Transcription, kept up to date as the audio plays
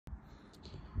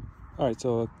All right,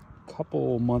 so a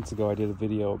couple months ago I did a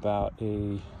video about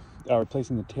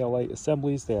replacing the taillight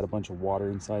assemblies. They had a bunch of water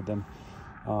inside them,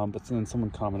 but then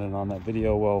someone commented on that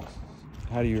video, well,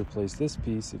 how do you replace this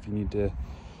piece if you need to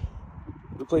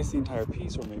replace the entire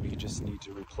piece, or maybe you just need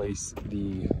to replace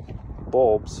the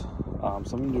bulbs? So I'm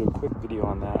going to do a quick video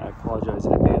on that. I apologize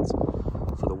in advance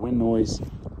for the wind noise.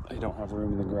 I don't have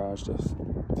room in the garage to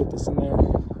fit this in there.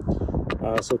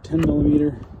 So 10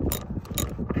 millimeter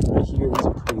right here. These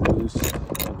are pretty loose.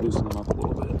 I'll loosen them up a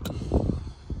little bit.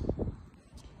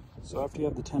 So after you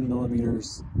have the 10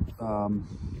 millimeters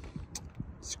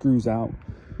screws out,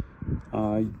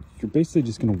 you're basically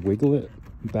just going to wiggle it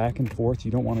back and forth.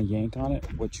 You don't want to yank on it.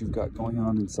 What you've got going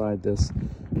on inside this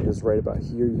is right about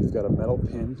here, you've got a metal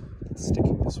pin that's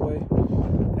sticking this way,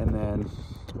 and then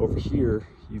over here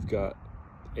you've got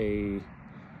a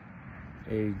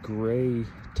gray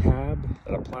tab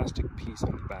that a plastic piece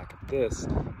on the back of this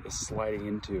is sliding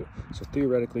into. So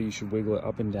theoretically you should wiggle it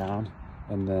up and down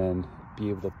and then be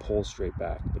able to pull straight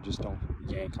back, but just don't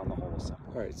yank on the whole assembly.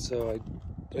 All right, so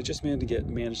I just managed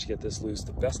to get this loose.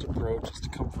 The best approach is to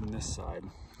come from this side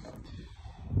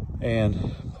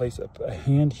and place a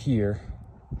hand here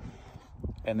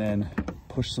and then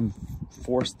push some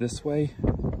force this way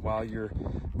while you're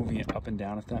moving it up and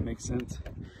down, if that makes sense.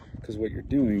 Because what you're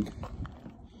doing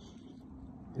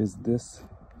is this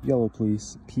yellow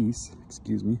piece,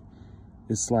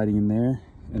 is sliding in there,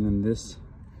 and then this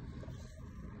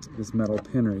metal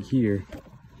pin right here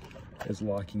is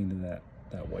locking into that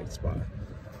white spot.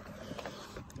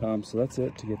 So that's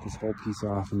it to get this whole piece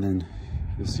off, and then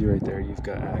you'll see right there you've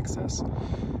got access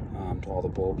to all the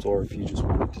bulbs, or if you just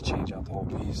wanted to change out the whole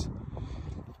piece.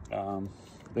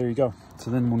 There you go.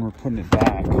 So then when we're putting it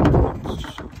back, it's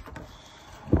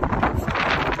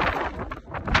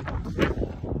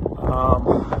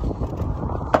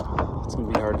going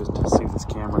to be hard to see this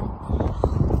camera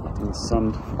in the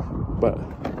sun, but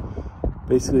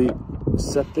basically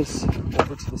set this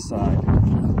over to the side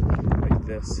like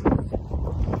this.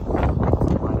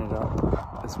 Line it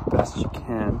up as best you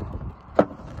can.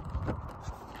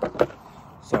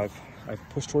 So I've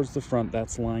pushed towards the front.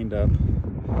 That's lined up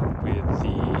with the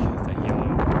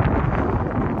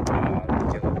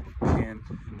yellow pin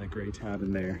and the gray tab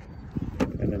in there.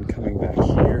 And then coming back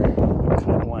here, I'm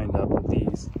kind of lined up with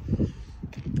these. I'll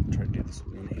try to do this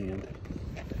with one hand.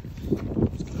 I'm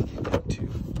just going to do that too.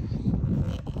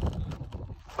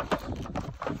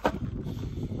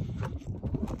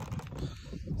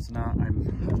 So now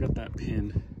I've got that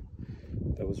pin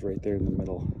that was right there in the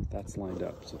middle. That's lined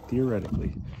up. So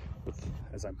theoretically,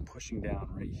 as I'm pushing down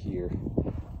right here,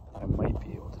 I might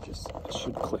be able to it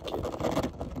should click it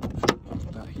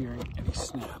without hearing any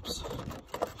snaps.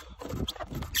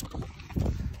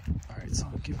 All right, so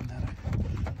I'm giving that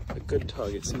a good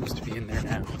tug. It seems to be in there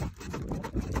now.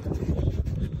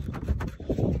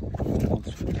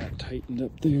 Once we get that tightened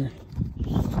up there.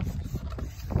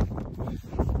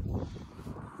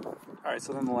 All right,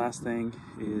 so then the last thing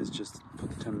is just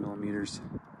put the 10 millimeters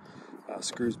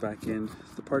screws back in.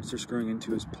 The parts they're screwing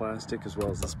into is plastic, as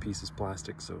well as this piece is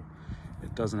plastic, so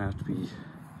it doesn't have to be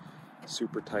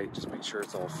super tight. Just make sure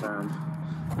it's all firm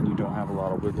and you don't have a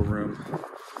lot of wiggle room. This is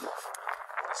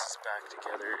back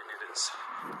together and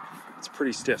it's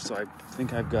pretty stiff, so I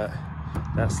think I've got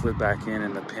that slid back in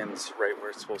and the pin's right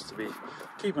where it's supposed to be.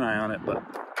 Keep an eye on it, but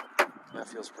that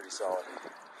feels pretty solid.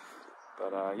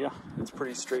 But yeah, it's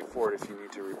pretty straightforward if you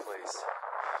need to replace